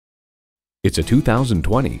It's a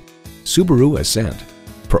 2020 Subaru Ascent.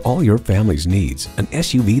 For all your family's needs, an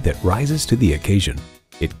SUV that rises to the occasion.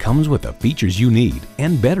 It comes with the features you need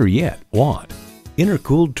and, better yet, want.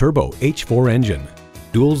 Intercooled turbo H4 engine,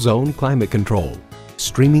 dual zone climate control,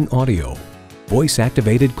 streaming audio,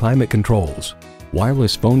 voice-activated climate controls,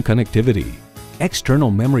 wireless phone connectivity, external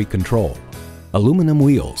memory control, aluminum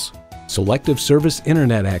wheels, selective service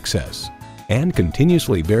internet access, and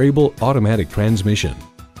continuously variable automatic transmission.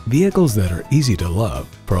 Vehicles that are easy to love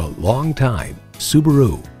for a long time.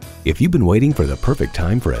 Subaru. If you've been waiting for the perfect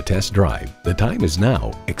time for a test drive, the time is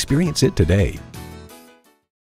now. Experience it today.